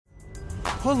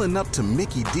Pulling up to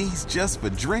Mickey D's just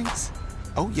for drinks?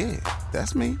 Oh yeah,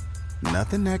 that's me.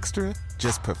 Nothing extra,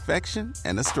 just perfection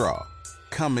and a straw.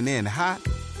 Coming in hot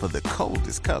for the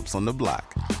coldest cups on the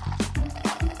block.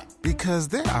 Because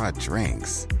there are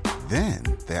drinks. Then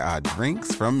there are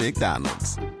drinks from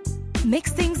McDonald's.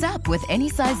 Mix things up with any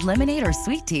size lemonade or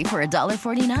sweet tea for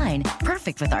 $1.49.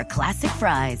 Perfect with our classic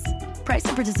fries. Price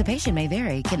and participation may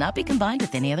vary. Cannot be combined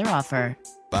with any other offer.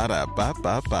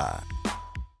 Ba-da-ba-ba-ba.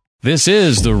 This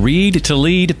is the Read to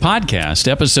Lead podcast,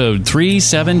 episode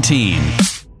 317.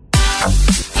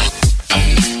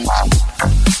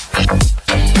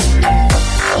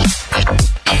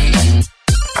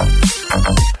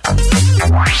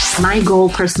 My goal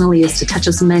personally is to touch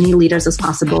as many leaders as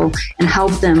possible and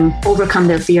help them overcome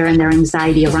their fear and their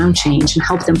anxiety around change and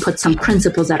help them put some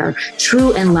principles that are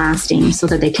true and lasting so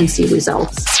that they can see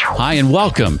results. Hi, and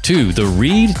welcome to the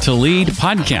Read to Lead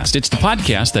podcast. It's the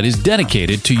podcast that is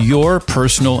dedicated to your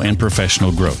personal and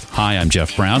professional growth. Hi, I'm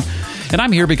Jeff Brown, and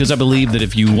I'm here because I believe that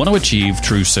if you want to achieve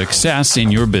true success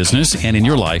in your business and in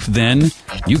your life, then,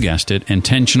 you guessed it,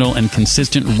 intentional and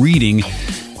consistent reading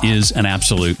is an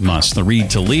absolute must. The Read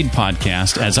to Lead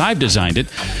podcast, as I've designed it,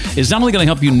 is not only going to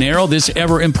help you narrow this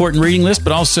ever-important reading list,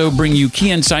 but also bring you key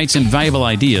insights and valuable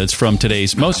ideas from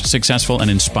today's most successful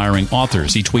and inspiring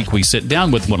authors. Each week, we sit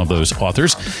down with one of those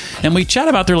authors, and we chat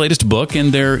about their latest book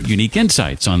and their unique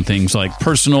insights on things like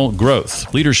personal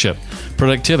growth, leadership,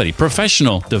 productivity,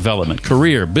 professional development,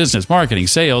 career, business, marketing,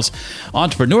 sales,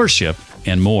 entrepreneurship,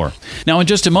 and more. Now, in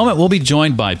just a moment, we'll be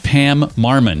joined by Pam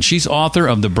Marmon. She's author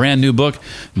of the brand new book,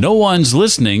 No One's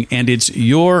Listening, and It's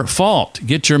Your Fault.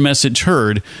 Get your message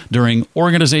heard during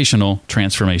organizational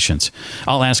transformations.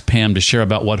 I'll ask Pam to share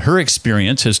about what her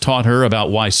experience has taught her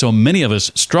about why so many of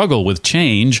us struggle with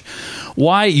change,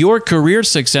 why your career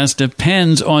success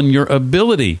depends on your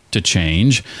ability to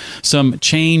change, some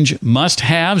change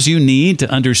must-haves you need to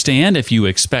understand if you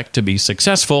expect to be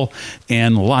successful,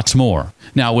 and lots more.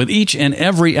 Now, with each and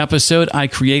every episode, I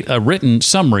create a written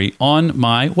summary on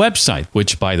my website,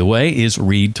 which, by the way, is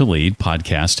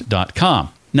readtoleadpodcast.com.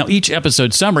 Now, each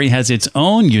episode summary has its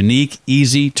own unique,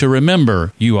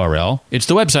 easy-to-remember URL. It's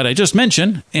the website I just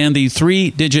mentioned and the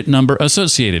 3-digit number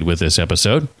associated with this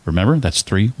episode. Remember, that's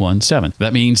 317.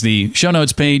 That means the show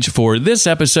notes page for this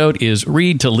episode is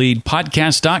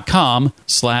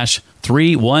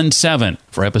readtoleadpodcast.com/317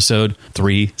 for episode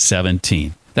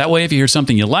 317. That way, if you hear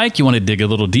something you like, you want to dig a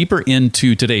little deeper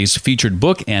into today's featured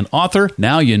book and author,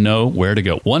 now you know where to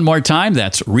go. One more time,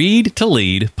 that's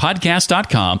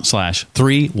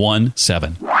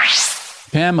readtoleadpodcast.com/317.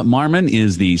 Pam Marmon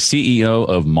is the CEO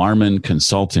of Marmon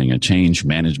Consulting, a change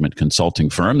management consulting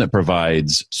firm that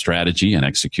provides strategy and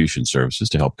execution services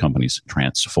to help companies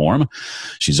transform.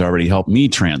 She's already helped me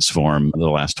transform the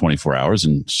last 24 hours,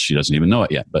 and she doesn't even know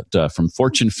it yet. But from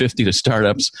Fortune 50 to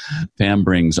startups, Pam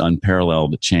brings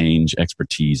unparalleled change,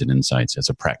 expertise, and insights as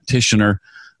a practitioner,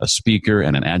 a speaker,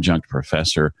 and an adjunct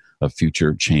professor of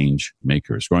future change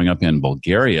makers. Growing up in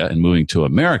Bulgaria and moving to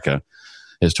America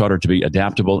has taught her to be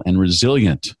adaptable and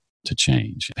resilient to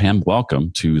change. Pam,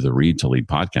 welcome to the Read to Lead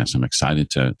podcast. I'm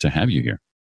excited to have you here.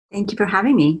 Thank you for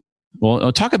having me.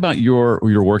 Well, talk about your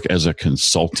work as a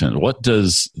consultant. What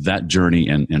does that journey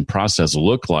and process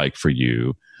look like for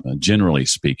you, generally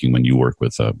speaking, when you work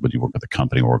with a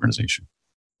company or organization?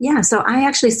 Yeah, so I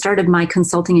actually started my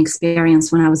consulting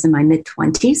experience when I was in my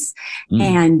mid-20s,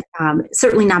 and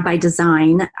certainly not by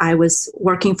design. I was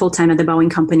working full-time at the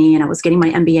Boeing company, and I was getting my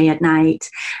MBA at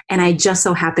night, and I just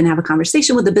so happened to have a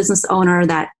conversation with the business owner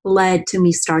that led to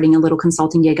me starting a little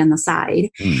consulting gig on the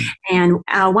side. And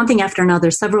one thing after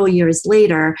another, several years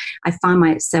later, I found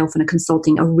myself in a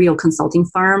real consulting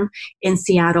firm in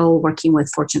Seattle, working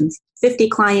with Fortune 50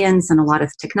 clients and a lot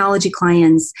of technology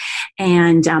clients.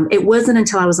 And it wasn't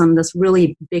until I was on this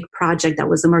really big project that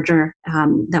was a merger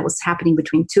that was happening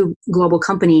between two global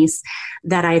companies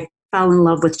that I fell in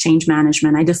love with change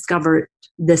management. I discovered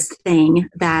this thing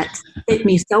that fit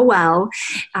me so well.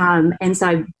 And so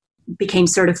I became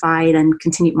certified and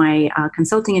continued my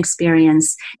consulting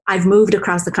experience. I've moved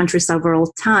across the country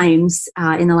several times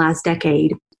in the last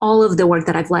decade. All of the work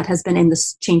that I've led has been in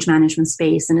this change management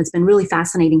space, and it's been really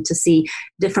fascinating to see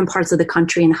different parts of the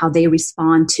country and how they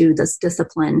respond to this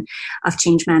discipline of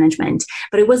change management.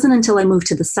 But it wasn't until I moved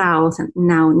to the South,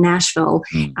 now Nashville,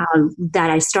 that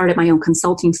I started my own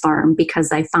consulting firm,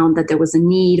 because I found that there was a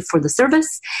need for the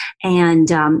service.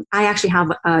 And I actually have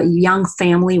a young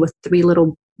family with 3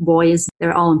 little boys.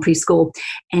 They're all in preschool.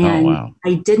 And Oh, wow.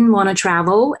 I didn't want to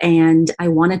travel, and I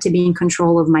wanted to be in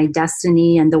control of my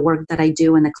destiny and the work that I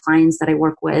do and the clients that I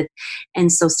work with.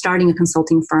 And so starting a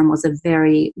consulting firm was a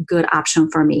very good option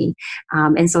for me.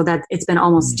 And so that it's been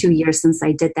almost 2 years since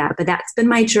I did that, but that's been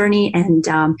my journey. And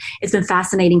it's been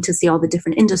fascinating to see all the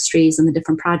different industries and the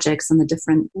different projects and the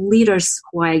different leaders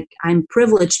who I'm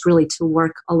privileged really to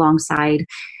work alongside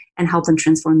and help them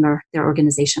transform their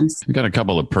organizations. I've got a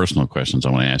couple of personal questions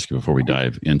I want to ask you before we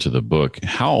dive into the book.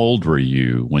 How old were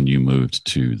you when you moved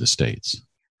to the States?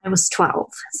 I was 12.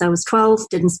 So I was 12,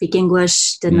 didn't speak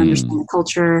English, didn't understand the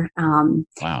culture.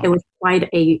 Wow. It was quite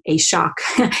a shock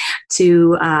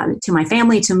to my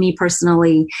family, to me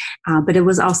personally. But it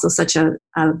was also such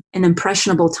an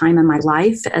impressionable time in my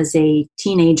life as a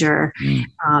teenager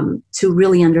to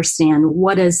really understand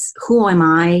who am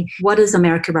I? What does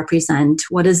America represent?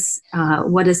 What is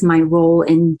my role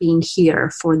in being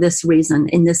here for this reason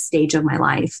in this stage of my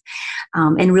life?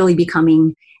 And really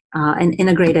becoming an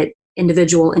integrated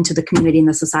individual into the community and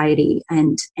the society,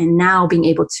 and now being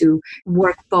able to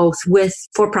work both with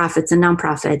for-profits and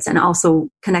nonprofits, and also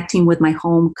connecting with my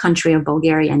home country of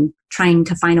Bulgaria and trying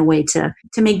to find a way to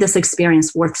make this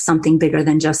experience worth something bigger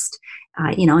than just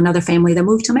another family that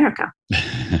moved to America.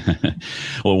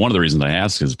 Well, one of the reasons I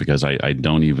ask is because I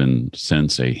don't even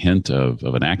sense a hint of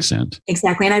an accent.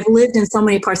 Exactly. And I've lived in so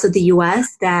many parts of the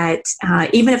U.S. that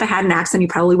even if I had an accent, you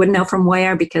probably wouldn't know from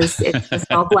where, because it's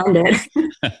all blended.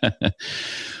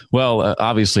 Well,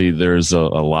 obviously, there's a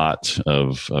lot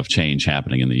of change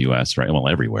happening in the U.S., right? Well,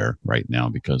 everywhere right now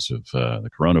because of the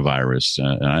coronavirus.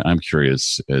 And I'm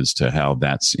curious as to how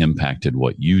that's impacted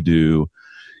what you do.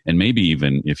 And maybe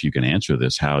even if you can answer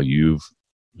this, how you've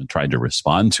tried to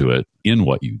respond to it in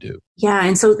what you do. Yeah.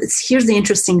 And so here's the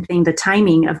interesting thing. The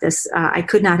timing of this, I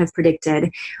could not have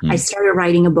predicted. I started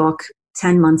writing a book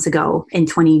 10 months ago in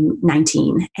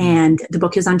 2019. And the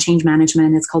book is on change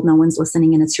management. It's called No One's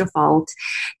Listening and It's Your Fault.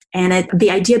 And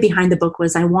the idea behind the book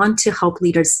was I want to help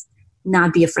leaders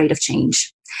not be afraid of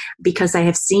change, because I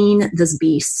have seen this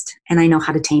beast and I know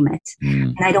how to tame it.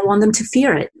 And I don't want them to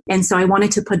fear it. And so I wanted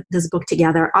to put this book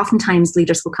together. Oftentimes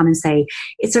leaders will come and say,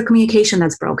 it's their communication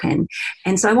that's broken.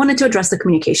 And so I wanted to address the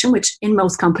communication, which in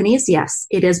most companies, yes,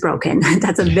 it is broken.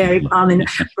 That's a very common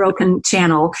broken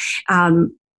channel.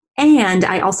 And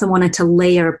I also wanted to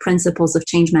layer principles of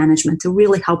change management to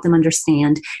really help them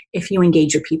understand, if you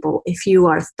engage your people, if you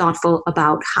are thoughtful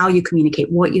about how you communicate,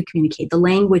 what you communicate, the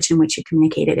language in which you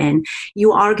communicate it in,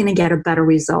 you are going to get a better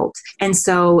result. And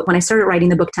so when I started writing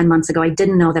the book 10 months ago, I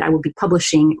didn't know that I would be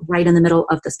publishing right in the middle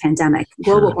of this pandemic,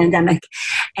 global pandemic.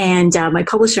 And my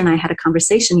publisher and I had a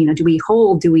conversation, do we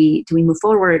hold, do we move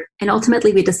forward? And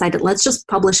ultimately we decided, let's just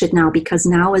publish it now, because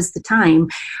now is the time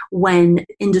when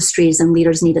industries and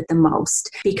leaders need it the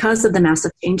most, because of the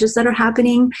massive changes that are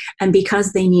happening and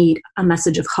because they need a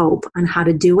message of hope on how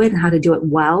to do it and how to do it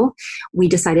well. We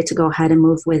decided to go ahead and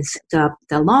move with the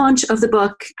launch of the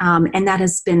book. And that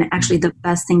has been actually the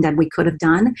best thing that we could have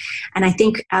done. And I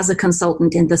think as a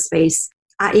consultant in the space,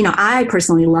 I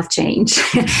personally love change.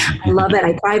 I love it.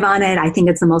 I thrive on it. I think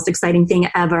it's the most exciting thing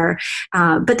ever.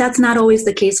 But that's not always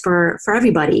the case for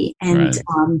everybody. And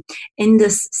in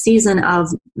this season of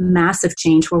massive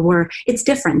change where it's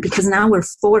different, because now we're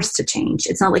forced to change.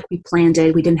 It's not like we planned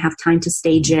it. We didn't have time to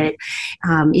stage it.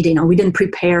 We didn't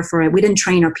prepare for it. We didn't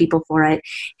train our people for it.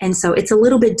 And so it's a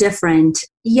little bit different,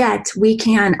 yet we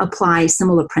can apply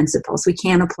similar principles. We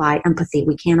can apply empathy.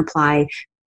 We can apply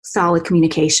solid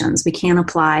communications. We can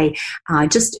apply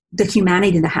just the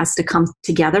humanity that has to come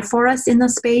together for us in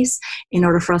this space in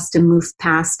order for us to move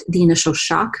past the initial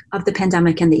shock of the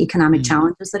pandemic and the economic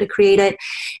challenges that it created,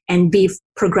 and be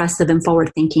progressive and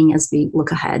forward thinking as we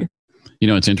look ahead.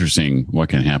 It's interesting what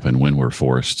can happen when we're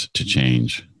forced to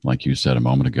change. Like you said a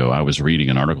moment ago, I was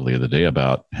reading an article the other day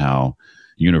about how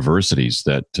universities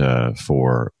that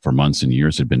for months and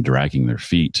years had been dragging their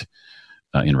feet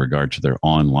in regard to their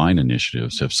online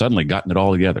initiatives have suddenly gotten it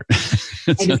all together.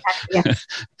 Exactly, yeah.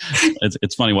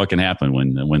 It's funny what can happen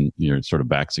when your sort of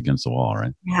back's against the wall,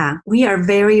 right? Yeah, we are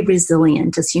very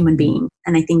resilient as human beings.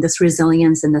 And I think this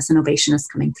resilience and this innovation is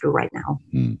coming through right now.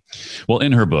 Well,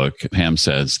 in her book, Pam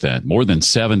says that more than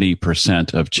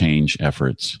 70% of change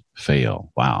efforts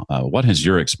fail. Wow. What has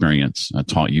your experience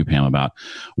taught you, Pam, about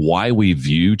why we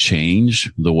view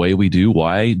change the way we do?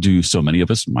 Why do so many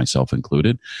of us, myself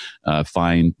included,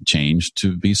 find change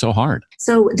to be so hard?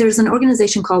 So there's an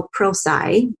organization called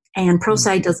ProSci, and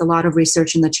ProSci does a lot of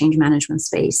research in the change management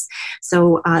space.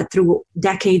 So through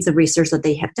decades of research that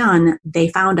they have done, they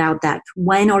found out that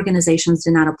when organizations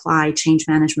did not apply change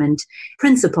management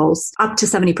principles, up to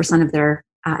 70% of their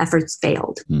efforts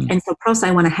failed. And so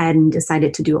ProSci went ahead and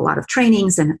decided to do a lot of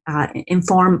trainings and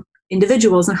inform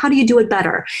individuals on how do you do it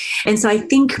better. And so I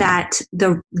think that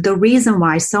the reason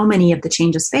why so many of the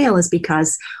changes fail is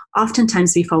because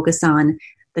oftentimes we focus on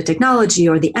the technology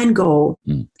or the end goal.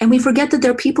 And we forget that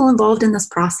there are people involved in this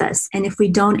process. And if we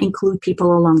don't include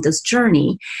people along this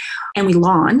journey and we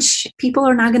launch, people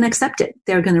are not going to accept it.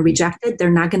 They're going to reject it.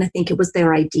 They're not going to think it was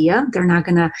their idea. They're not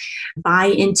going to buy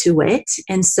into it.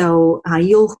 And so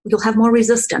you'll have more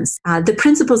resistance. The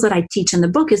principles that I teach in the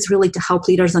book is really to help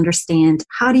leaders understand,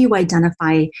 how do you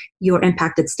identify your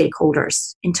impacted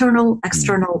stakeholders? Internal,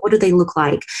 external, what do they look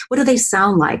like? What do they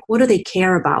sound like? What do they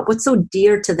care about? What's so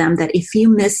dear to them that if you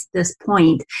miss this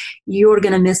point, you're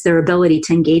going to miss their ability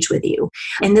to engage with you?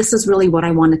 And this is really what I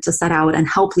wanted to set out and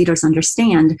help leaders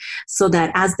understand, so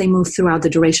that as they move throughout the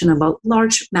duration of a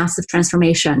large, massive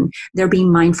transformation, they're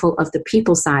being mindful of the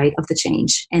people side of the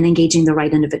change and engaging the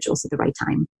right individuals at the right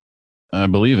time. I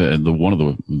believe one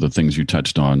of the things you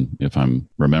touched on, if I'm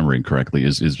remembering correctly,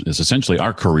 is essentially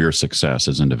our career success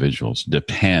as individuals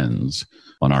depends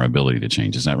on our ability to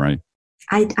change. Is that right?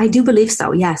 I do believe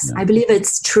so. Yes. Yeah. I believe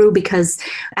it's true, because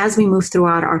as we move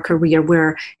throughout our career,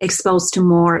 we're exposed to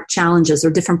more challenges or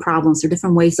different problems or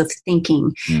different ways of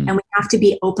thinking. And we have to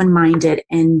be open-minded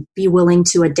and be willing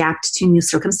to adapt to new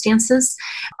circumstances.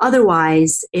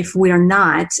 Otherwise, if we are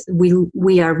not,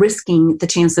 we are risking the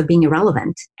chance of being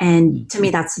irrelevant. And to me,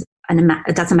 that's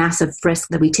a massive risk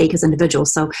that we take as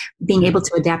individuals. So being able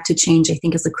to adapt to change, I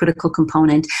think, is a critical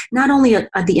component, not only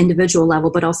at the individual level,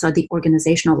 but also at the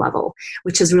organizational level,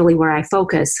 which is really where I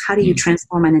focus. How do you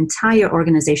transform an entire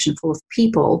organization full of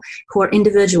people who are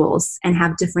individuals and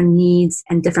have different needs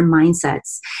and different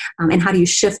mindsets? And how do you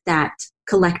shift that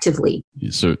collectively?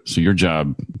 So your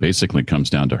job basically comes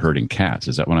down to herding cats.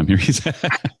 Is that what I'm hearing?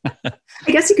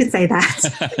 I guess you could say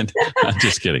that.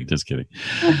 Just kidding.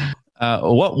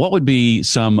 What would be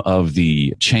some of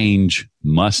the change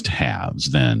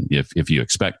must-haves then, if you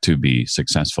expect to be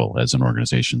successful as an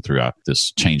organization throughout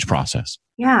this change process?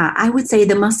 Yeah, I would say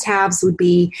the must-haves would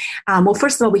be, well,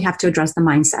 first of all, we have to address the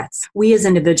mindsets. We as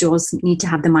individuals need to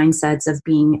have the mindsets of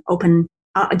being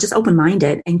just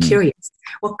open-minded and curious.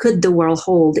 What could the world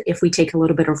hold if we take a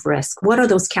little bit of risk? What are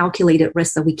those calculated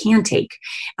risks that we can take?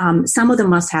 Some of the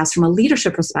must-haves from a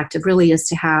leadership perspective really is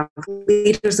to have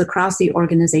leaders across the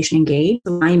organization engage,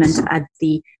 alignment at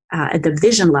the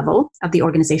vision level of the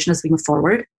organization as we move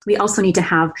forward. We also need to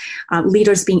have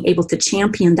leaders being able to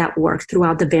champion that work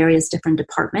throughout the various different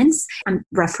departments. I'm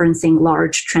referencing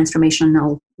large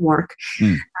transformational work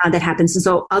that happens. And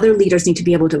so other leaders need to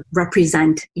be able to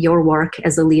represent your work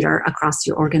as a leader across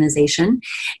your organization.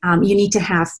 You need to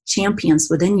have champions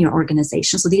within your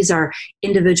organization. So these are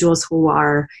individuals who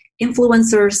are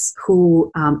influencers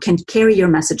who can carry your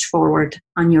message forward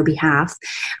on your behalf.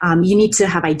 You need to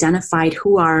have identified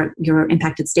who are your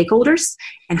impacted stakeholders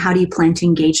and how do you plan to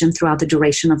engage them throughout the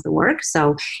duration of the work.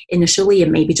 So initially, it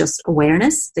may be just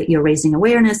awareness, that you're raising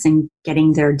awareness and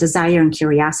getting their desire and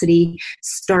curiosity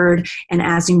stirred. And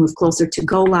as you move closer to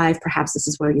go live, perhaps this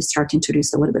is where you start to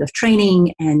introduce a little bit of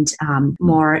training and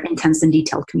more intense and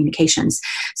detailed communications.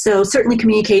 So certainly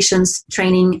communications,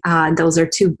 training, those are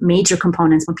two major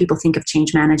components when people think of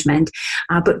change management.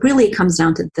 But really it comes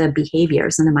down to the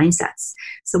behaviors and the mindsets.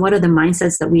 So what are the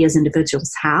mindsets that we as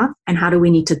individuals have, and how do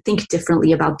we need to think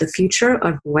differently about the future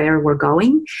of where we're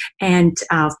going? And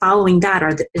following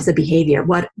that is the behavior.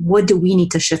 What do we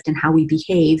need to shift in how we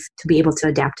behave to be able to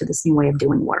adapt to this new way of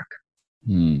doing work?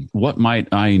 What might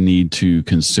I need to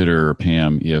consider,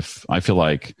 Pam, if I feel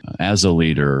like as a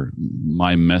leader,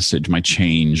 my message, my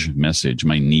change message,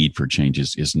 my need for change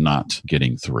is not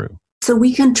getting through? So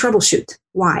we can troubleshoot.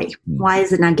 Why? Why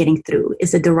is it not getting through?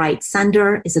 Is it the right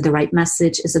sender? Is it the right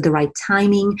message? Is it the right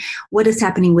timing? What is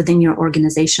happening within your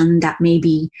organization that may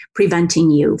be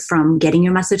preventing you from getting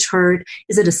your message heard?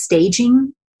 Is it a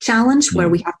staging challenge where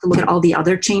we have to look at all the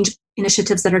other change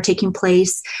initiatives that are taking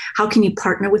place? How can you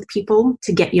partner with people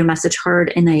to get your message heard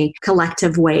in a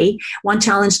collective way? One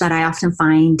challenge that I often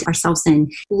find ourselves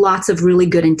in, lots of really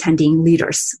good intending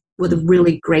leaders with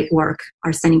really great work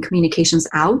are sending communications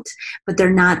out, but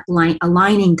they're not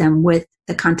aligning them with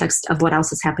the context of what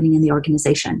else is happening in the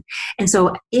organization. And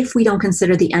so if we don't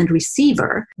consider the end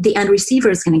receiver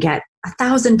is going to get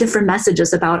 1,000 different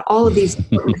messages about all of these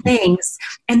important things,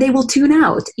 and they will tune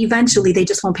out. Eventually, they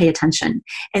just won't pay attention.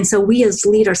 And so we as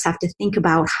leaders have to think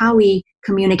about how we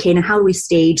communicate and how we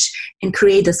stage and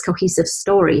create this cohesive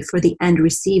story for the end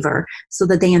receiver so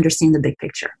that they understand the big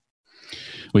picture.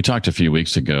 We talked a few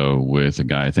weeks ago with a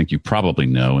guy I think you probably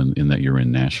know in that you're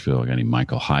in Nashville, a guy named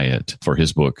Michael Hyatt, for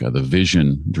his book, The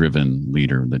Vision-Driven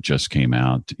Leader, that just came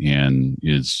out and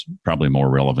is probably more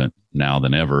relevant now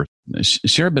than ever.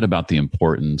 Share a bit about the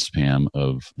importance, Pam,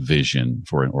 of vision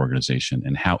for an organization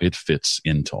and how it fits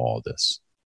into all this.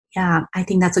 Yeah, I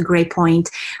think that's a great point.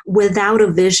 Without a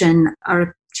vision,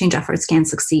 our change efforts can't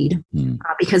succeed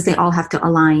because they all have to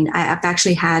align. I've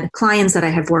actually had clients that I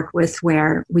have worked with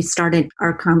where we started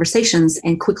our conversations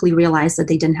and quickly realized that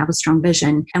they didn't have a strong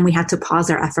vision, and we had to pause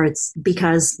our efforts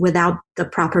because without the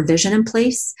proper vision in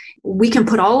place, we can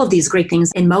put all of these great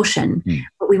things in motion,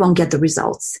 but we won't get the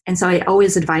results. And so I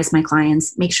always advise my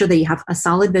clients, make sure that you have a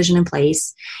solid vision in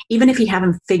place. Even if you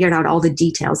haven't figured out all the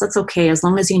details, that's okay, as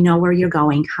long as you know where you're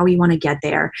going, how you want to get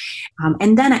there.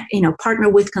 And then, partner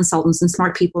with consultants and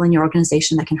smart people in your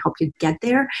organization that can help you get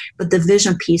there. But the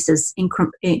vision piece is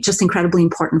just incredibly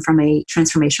important from a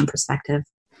transformation perspective.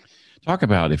 Talk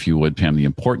about, if you would, Pam, the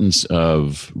importance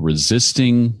of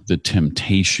resisting the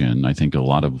temptation I think a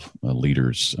lot of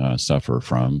leaders suffer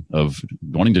from, of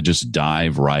wanting to just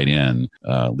dive right in,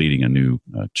 leading a new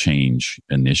change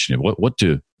initiative. What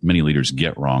do many leaders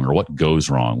get wrong, or what goes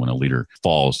wrong when a leader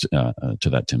falls to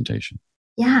that temptation?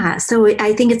 Yeah, so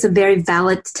I think it's a very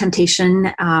valid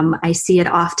temptation. I see it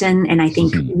often, and I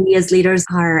think we as leaders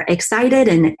are excited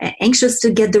and anxious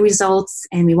to get the results,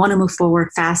 and we want to move forward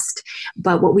fast.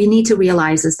 But what we need to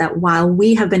realize is that while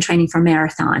we have been training for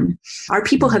marathon, our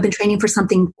people have been training for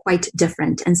something quite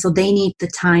different, and so they need the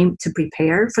time to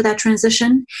prepare for that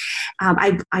transition.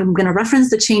 I'm going to reference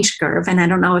the change curve, and I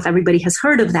don't know if everybody has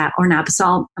heard of that or not, so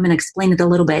I'm going to explain it a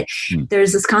little bit.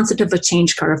 There's this concept of a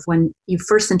change curve. When you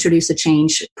first introduce a change,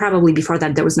 probably before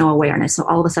that, there was no awareness. So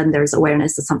all of a sudden there's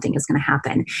awareness that something is going to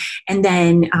happen. And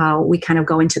then we kind of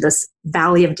go into this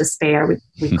valley of despair,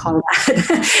 we call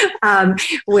that,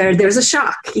 where there's a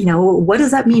shock. What does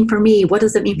that mean for me? What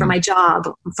does it mean for my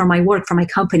job, for my work, for my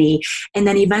company? And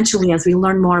then eventually, as we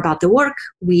learn more about the work,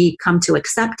 we come to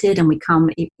accept it, and we come,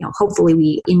 hopefully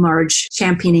we emerge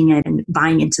championing it and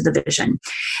buying into the vision.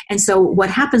 And so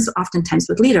what happens oftentimes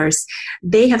with leaders,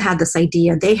 they have had this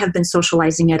idea, they have been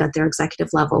socializing it at their executive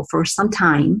level for some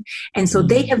time. And so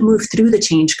they have moved through the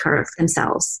change curve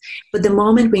themselves. But the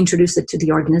moment we introduce it to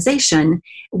the organization,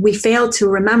 we fail to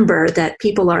remember that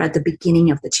people are at the beginning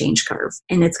of the change curve.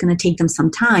 And it's going to take them some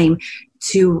time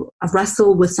to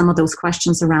wrestle with some of those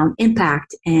questions around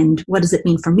impact and what does it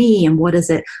mean for me and what does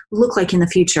it look like in the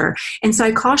future. And so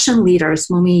I caution leaders,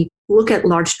 when we look at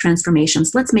large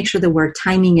transformations, let's make sure that we're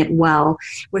timing it well,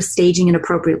 we're staging it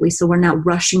appropriately, so we're not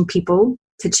rushing people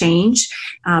to change,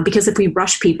 because if we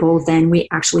rush people, then we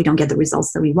actually don't get the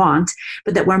results that we want,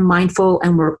 but that we're mindful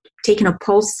and we're taking a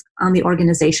pulse on the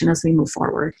organization as we move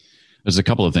forward. There's a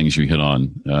couple of things you hit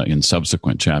on in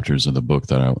subsequent chapters of the book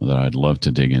that I'd love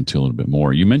to dig into a little bit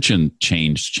more. You mentioned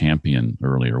change champion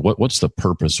earlier. What's the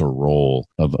purpose or role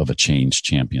of a change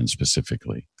champion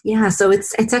specifically? Yeah, so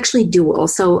it's actually dual.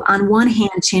 So on one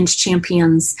hand, change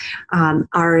champions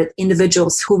are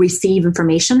individuals who receive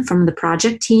information from the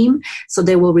project team. So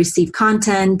they will receive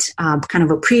content, kind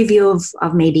of a preview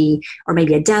of maybe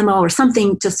a demo or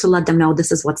something, just to let them know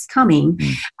this is what's coming.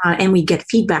 And we get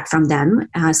feedback from them.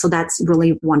 So that's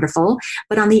really wonderful.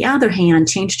 But on the other hand,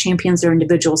 change champions are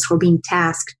individuals who are being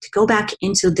tasked to go back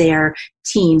into their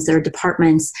teams, their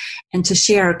departments, and to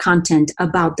share content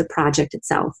about the project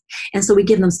itself. And so we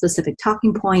give them specific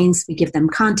talking points, we give them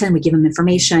content, we give them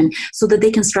information so that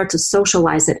they can start to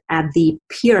socialize it at the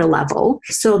peer level,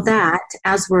 so that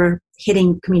as we're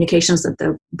hitting communications at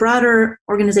the broader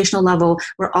organizational level,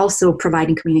 we're also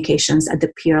providing communications at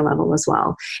the peer level as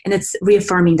well. And it's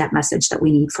reaffirming that message that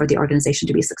we need for the organization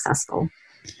to be successful.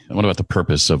 And what about the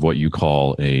purpose of what you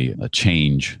call a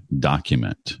change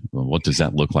document? What does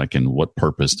that look like, and what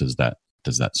purpose does that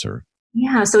serve?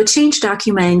 Yeah, so a change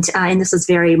document, and this is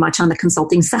very much on the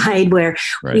consulting side, where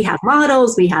we have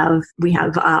models, we have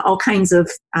all kinds of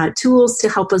tools to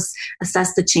help us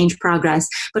assess the change progress.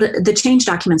 But the change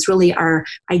documents really are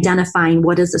identifying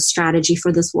what is the strategy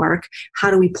for this work, how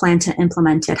do we plan to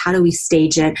implement it, how do we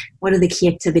stage it, what are the key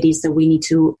activities that we need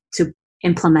to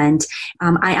implement.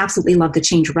 I absolutely love the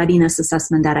change readiness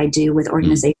assessment that I do with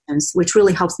organizations, which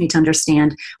really helps me to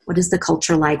understand what is the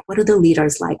culture like, what are the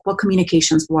leaders like, what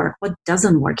communications work, what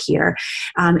doesn't work here.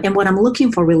 And what I'm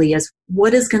looking for really is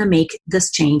what is going to make this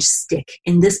change stick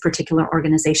in this particular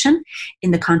organization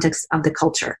in the context of the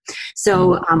culture.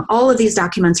 So all of these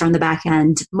documents are on the back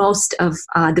end. Most of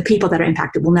the people that are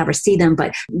impacted will never see them,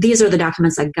 but these are the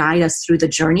documents that guide us through the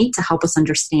journey to help us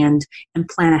understand and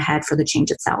plan ahead for the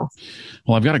change itself.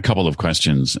 Well, I've got a couple of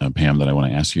questions, Pam, that I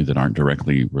want to ask you that aren't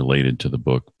directly related to the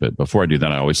book. But before I do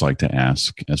that, I always like to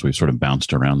ask, as we've sort of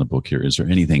bounced around the book here, is there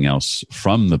anything else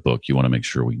from the book you want to make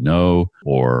sure we know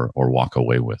or walk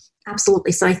away with?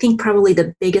 Absolutely. So I think probably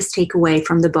the biggest takeaway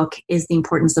from the book is the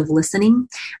importance of listening.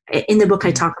 In the book,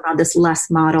 I talk about this LESS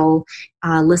model,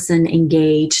 listen,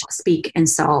 engage, speak, and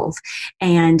solve.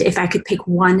 And if I could pick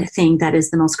one thing that is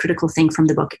the most critical thing from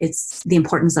the book, it's the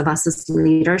importance of us as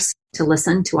leaders to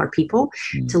listen to our people,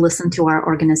 to listen to our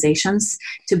organizations,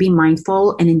 to be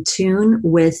mindful and in tune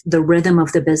with the rhythm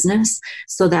of the business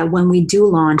so that when we do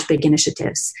launch big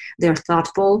initiatives, they're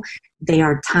thoughtful, they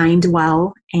are timed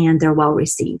well, and they're well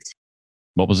received.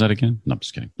 What was that again? No, I'm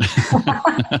just kidding.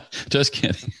 Just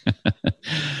kidding.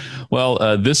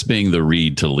 Well, this being the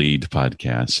Read to Lead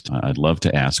podcast, I'd love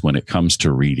to ask, when it comes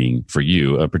to reading for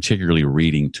you, particularly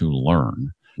reading to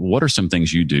learn, what are some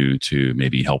things you do to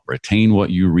maybe help retain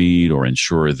what you read or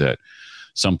ensure that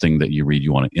something that you read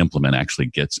you want to implement actually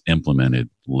gets implemented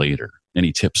later?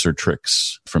 Any tips or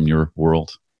tricks from your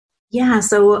world? Yeah,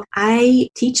 so I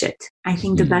teach it. I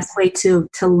think the best way to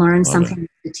learn something is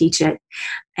to teach it.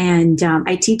 And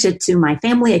I teach it to my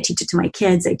family. I teach it to my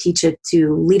kids. I teach it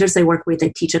to leaders I work with.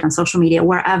 I teach it on social media,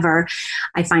 wherever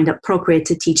I find appropriate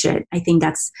to teach it. I think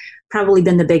that's probably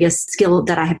been the biggest skill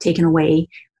that I have taken away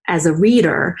as a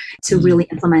reader to really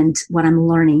implement what I'm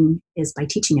learning is by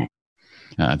teaching it.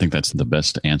 I think that's the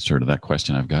best answer to that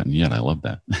question I've gotten yet. I love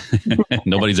that.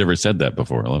 Nobody's ever said that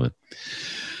before. I love it.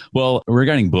 Well,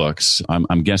 regarding books,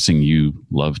 I'm guessing you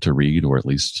love to read, or at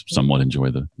least somewhat enjoy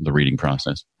the reading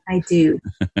process. I do.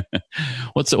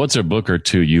 What's a book or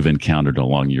two you've encountered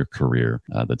along your career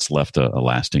that's left a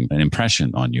lasting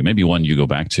impression on you? Maybe one you go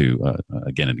back to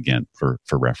again and again for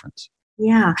reference.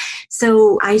 Yeah.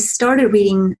 So I started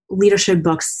reading leadership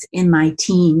books in my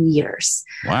teen years.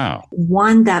 Wow.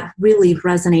 One that really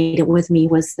resonated with me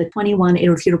was The 21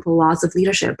 Irrefutable Laws of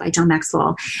Leadership by John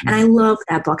Maxwell. And I love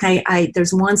that book.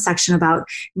 There's one section about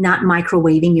not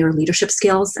microwaving your leadership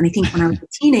skills. And I think when I was a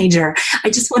teenager, I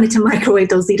just wanted to microwave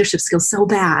those leadership skills so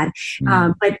bad.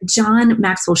 But John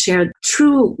Maxwell shared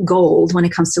true gold when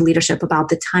it comes to leadership about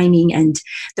the timing and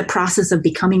the process of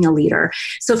becoming a leader.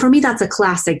 So for me, that's a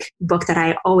classic book that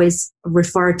I always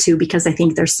refer to because I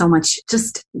think there's so much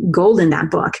just gold in that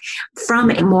book. From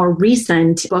a more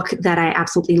recent book that I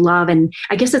absolutely love, and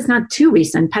I guess it's not too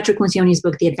recent, Patrick Lencioni's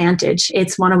book, The Advantage.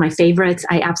 It's one of my favorites.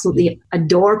 I absolutely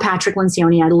adore Patrick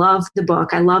Lencioni. I love the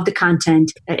book. I love the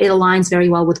content. It aligns very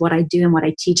well with what I do and what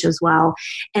I teach as well.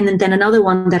 And then another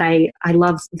one that I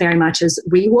love very much is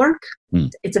Rework.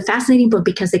 It's a fascinating book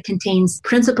because it contains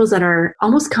principles that are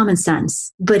almost common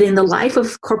sense. But in the life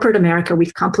of corporate America,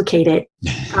 we've complicated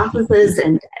processes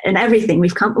and everything.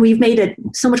 We've made it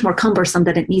so much more cumbersome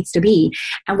than it needs to be.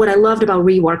 And what I loved about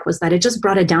Rework was that it just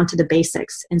brought it down to the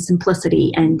basics and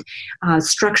simplicity and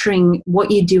structuring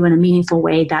what you do in a meaningful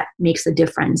way that makes a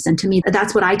difference. And to me,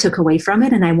 that's what I took away from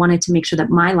it. And I wanted to make sure that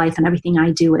my life and everything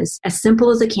I do is as simple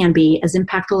as it can be, as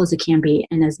impactful as it can be,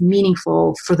 and as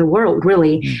meaningful for the world,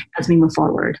 really, as we move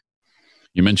forward.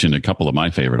 You mentioned a couple of my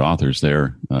favorite authors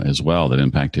there as well that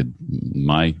impacted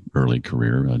my early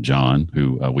career. John,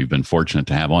 who we've been fortunate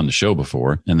to have on the show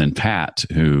before, and then Pat,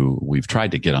 who we've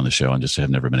tried to get on the show and just have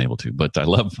never been able to. But I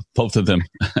love both of them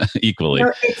equally.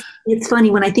 It's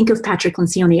funny when I think of Patrick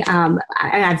Lencioni.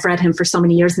 I've read him for so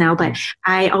many years now, but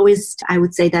I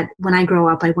would say that when I grow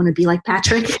up, I want to be like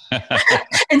Patrick.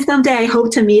 And someday I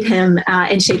hope to meet him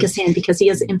and shake his hand because he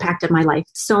has impacted my life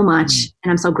so much.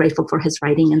 And I'm so grateful for his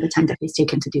writing and the time that he's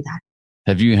taken to do that.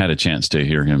 Have you had a chance to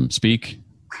hear him speak?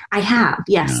 I have,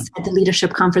 yes, at the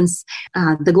leadership conference,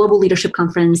 the global leadership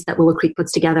conference that Willow Creek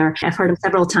puts together. I've heard him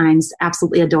several times,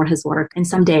 absolutely adore his work. And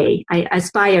someday I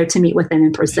aspire to meet with him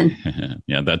in person.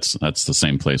 Yeah, that's the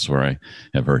same place where I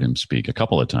have heard him speak a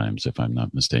couple of times, if I'm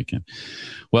not mistaken.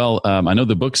 Well, I know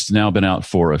the book's now been out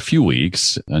for a few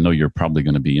weeks. I know you're probably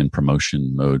going to be in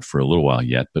promotion mode for a little while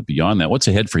yet. But beyond that, what's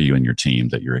ahead for you and your team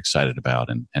that you're excited about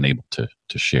and able to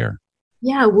share?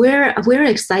 Yeah, we're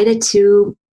excited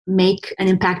to make an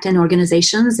impact in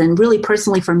organizations. And really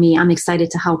personally for me, I'm excited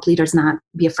to help leaders not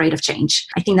be afraid of change.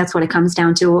 I think that's what it comes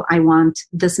down to. I want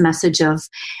this message of,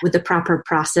 with the proper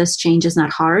process, change is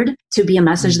not hard, to be a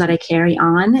message that I carry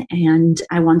on. And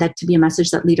I want that to be a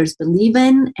message that leaders believe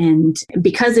in. And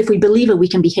because if we believe it, we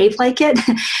can behave like it.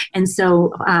 And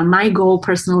so my goal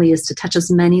personally is to touch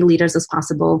as many leaders as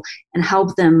possible and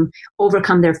help them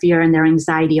overcome their fear and their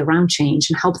anxiety around change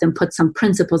and help them put some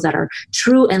principles that are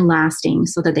true and lasting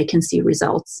so that that they can see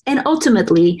results. And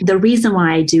ultimately, the reason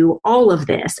why I do all of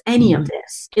this, any of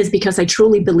this, is because I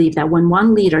truly believe that when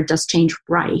one leader does change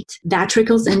right, that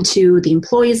trickles into the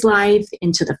employee's life,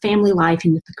 into the family life,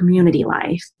 into the community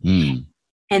life.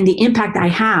 And the impact I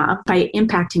have by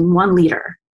impacting one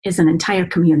leader is an entire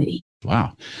community.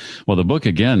 Wow. Well, the book,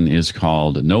 again, is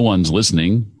called No One's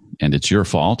Listening, and It's Your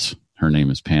Fault. Her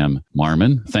name is Pam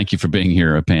Marmon. Thank you for being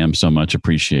here, Pam. So much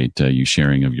appreciate you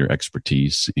sharing of your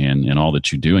expertise and all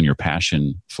that you do and your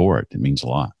passion for it. It means a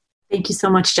lot. Thank you so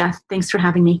much, Jeff. Thanks for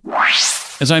having me.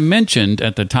 As I mentioned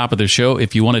at the top of the show,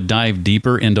 if you want to dive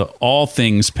deeper into all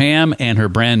things Pam and her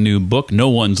brand new book, No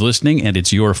One's Listening, and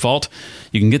It's Your Fault,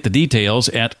 you can get the details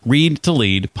at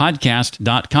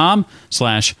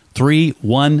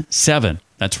readtoleadpodcast.com/317.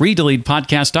 That's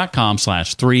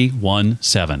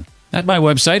readtoleadpodcast.com/317. At my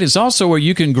website is also where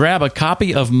you can grab a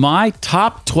copy of my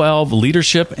top 12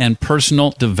 leadership and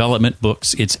personal development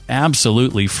books. It's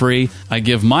absolutely free. I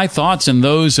give my thoughts and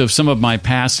those of some of my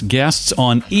past guests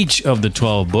on each of the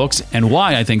 12 books and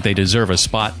why I think they deserve a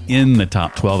spot in the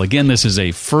top 12. Again, this is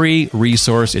a free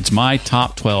resource. It's my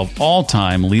top 12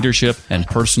 all-time leadership and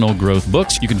personal growth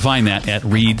books. You can find that at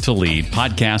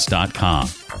readtoleadpodcast.com.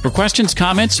 For questions,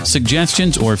 comments,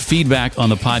 suggestions, or feedback on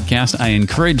the podcast, I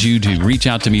encourage you to reach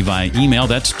out to me via email.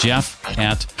 That's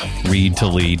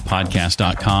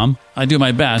jeff@readtoleadpodcast.com. I do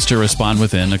my best to respond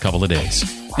within a couple of days.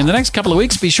 In the next couple of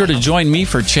weeks, be sure to join me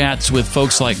for chats with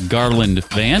folks like Garland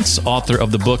Vance, author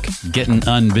of the book Getting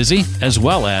Unbusy, as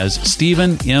well as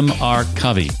Stephen M. R.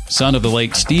 Covey, son of the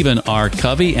late Stephen R.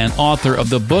 Covey and author of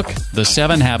the book The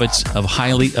 7 Habits of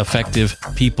Highly Effective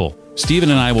People. Stephen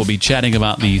and I will be chatting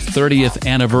about the 30th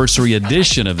anniversary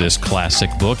edition of this classic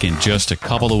book in just a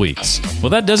couple of weeks. Well,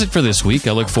 that does it for this week.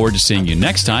 I look forward to seeing you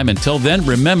next time. Until then,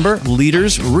 remember,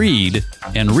 leaders read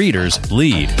and readers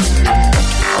lead.